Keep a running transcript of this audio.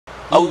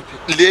awu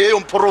leyo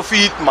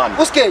Phorofit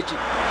man Sgeji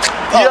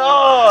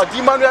yeah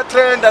di man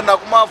uyatrenda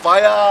nakuma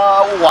via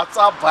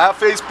WhatsApp via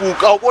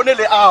Facebook awubone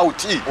le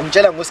out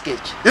ungitshela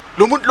ngoSgeji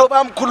lo muntu lo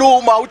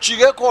bayamkhuluma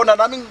ujike khona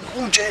nami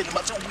ungitshela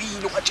mase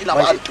uwile ungatshela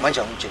abantu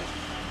manje ungitshela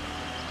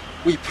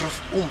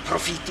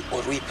Phorofit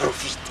or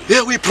Phorofit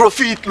yeah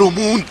Phorofit lo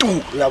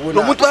muntu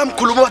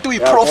bayamkhuluma bathi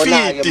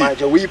Phorofit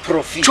manje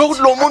Phorofit cho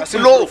lo muntu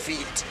lo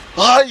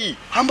hayi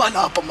hamba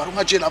lapha mara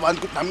ungatshela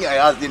abantu ukuthi nami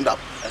ngiyayazi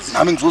indaba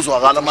nami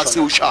ngizozwakala mase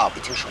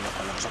ushapa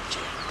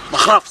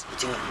Magrafs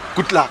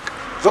good luck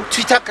zok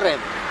Twittergram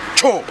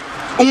cho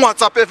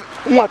WhatsApp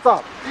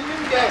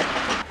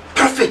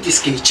Phorofit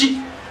Sgeji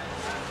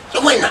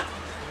wena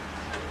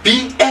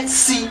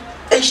BSCHDFQ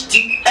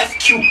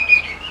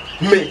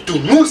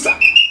Medunusa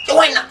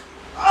wena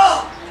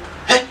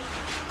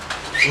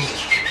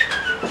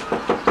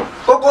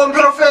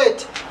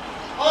Phorofit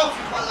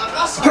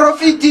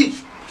Phorofit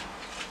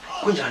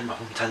kunjani baba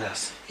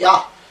Mthandazi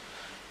ya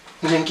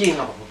nginenkinga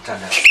baba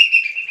Mthandazi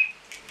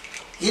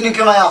yini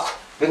inkinga yakho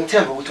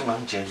bengithemba ukuthi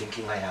ungangitshela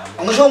inkinga yami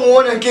angisho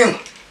nguone inkinga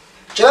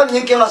tshela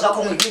inkinga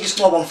zakho ngikunike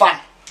isinqobo mfana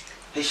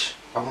eish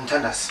baba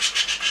Mthandazi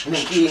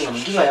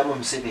inkinga yami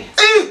umsebenzi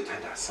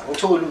Mthandazi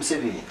ngithola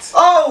umsebenzi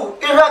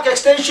Iraq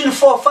extension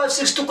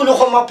 456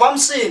 kunoho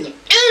mabhamsini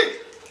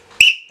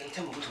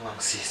ngithemba ukuthi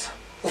ungangisiza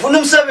ufuna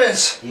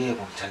umsebenzi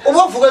yebo Mthandazi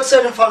ubovuka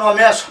ekseni mfana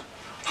wami yasho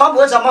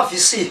hamba wenza ama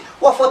VC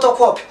wa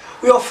photocopy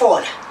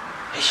uyofola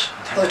eish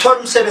uthola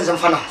umsebenzi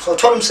mfana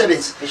uthola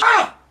umsebenzi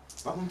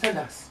baba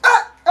Mthandazi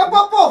Baba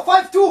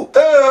 52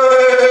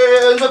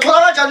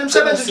 ngizothola kanjani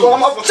umsebenzi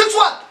ngoma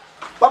 61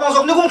 baba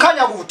ngizokunika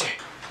umkhanya kude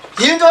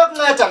yinto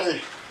yokunceda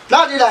le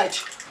nali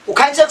light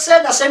ukhanyise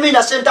kuseni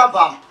nasemini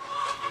sentambama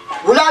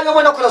ulalo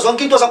ubona khona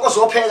zonke into zakho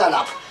zophela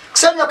lapha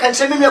kuseni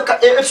uyakhanyisa emini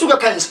ebusuku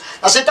uyakhanyisa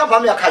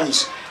nasentambama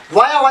uyakhanyisa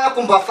waya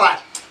kumba fana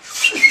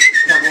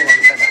ngiyabonga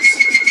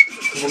Mthandazi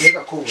ngibonga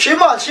kakhulu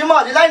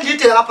shimali la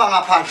ngidide lapha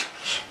ngaphandle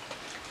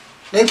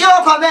nenkinga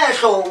yakho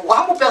amehlo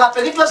uhamba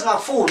ubheka into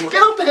ezingakufuni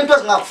ubheka into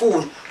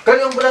ezingakufuni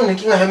phela ngibona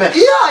nginenkinga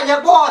yemehlo yeah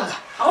ngiyabona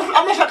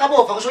amehlo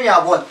akabova ngisho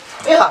uyabona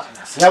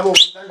ngiyabonga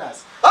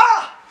Mthandazi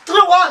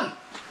 3-1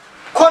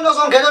 khona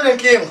uzongena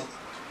nenkinga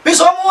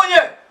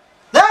bisomunye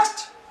next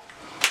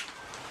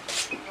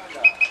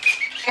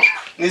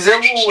nize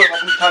kuwe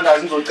baba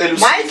Mthandazi ngizocela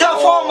usizo mayitha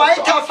 4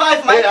 mayitha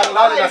 5 mayitha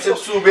ngilala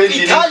nasebusuku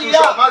endlini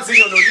ngishwa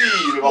amazinyo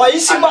nolimi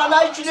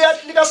mayisimana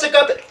iJuliet lika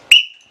sekabe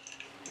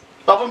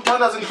baba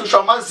Mthandazi ngihlushwa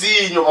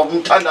amazinyo baba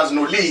Mthandazi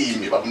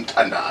nolimi baba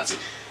Mthandazi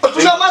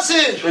uhlusha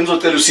amazinyo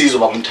bengizocela usizo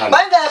baba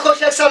Mthandazi bayingekho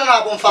hlekisana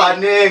nabo mfana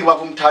banenge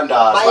baba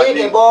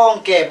Mthandazi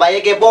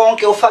bayeke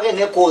bonke ufake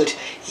negold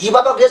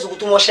yiba bakuleza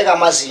ukuthi umosheka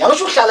amazinyo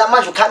angisho uhlala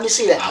manje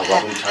ukhamisile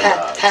baba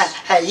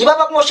Mthandazi yiba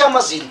bakumosha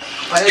amazinyo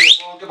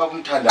bayeke bonke baba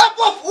Mthandazi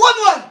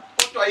 1-1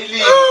 kodwa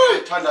ilimi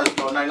Mthandazi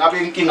lona ngabe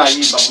inkinga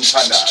yini baba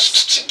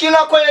Mthandazi inkinga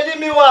kho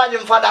yelimi wanye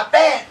mfana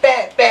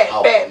pe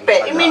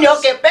imini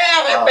yonke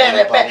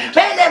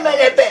pere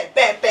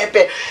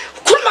mele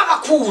khuluma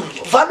kakhulu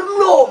vala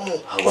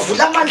umlomo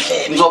uvula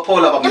amandlebe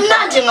ngizophola baba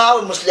imnandi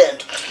ngawe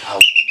muslento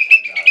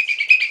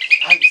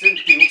hayi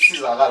sengidinga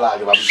ukusizakala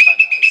ke baba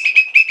Mthandazi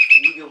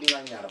ngike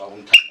ukuncanyana baba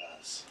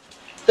Mthandazi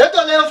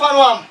lento le mfana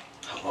wami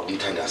baba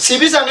Mthandazi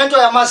sibiza ngento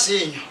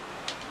yamazinyo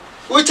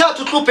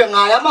uyithatha uhluphe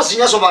ngayo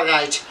amazinyo azoba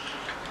right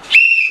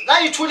la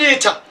 2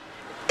 liter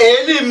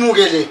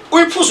elimuke le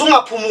uyiphuza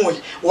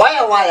ungaphumuli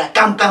waya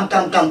kam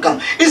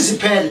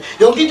iziphele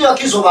yonke into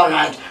yakhe izoba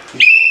right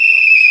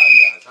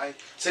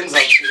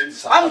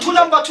sengizawusebenzisa I'm 2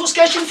 number 2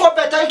 sketching 4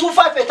 beta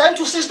 25 beta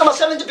 26 number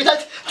 70 beta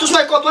 2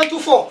 smile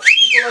 124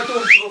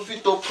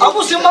 Phorofit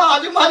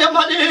akusimali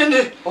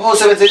malini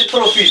sebenzela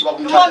iPhorofit baba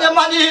Mthandazi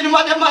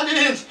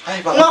malini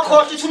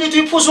ungakhohle ukuthi ulithi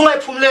uyiphuza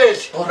ungayiphumuleli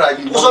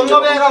alright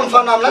uzoncobeka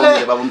mfana wami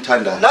nale baba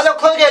Mthandazi nale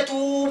Colgate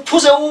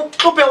uphuze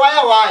uxubhe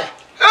waya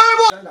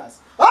yebo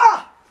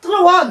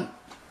 3-1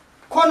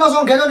 khona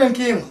uzongena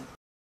nenkinga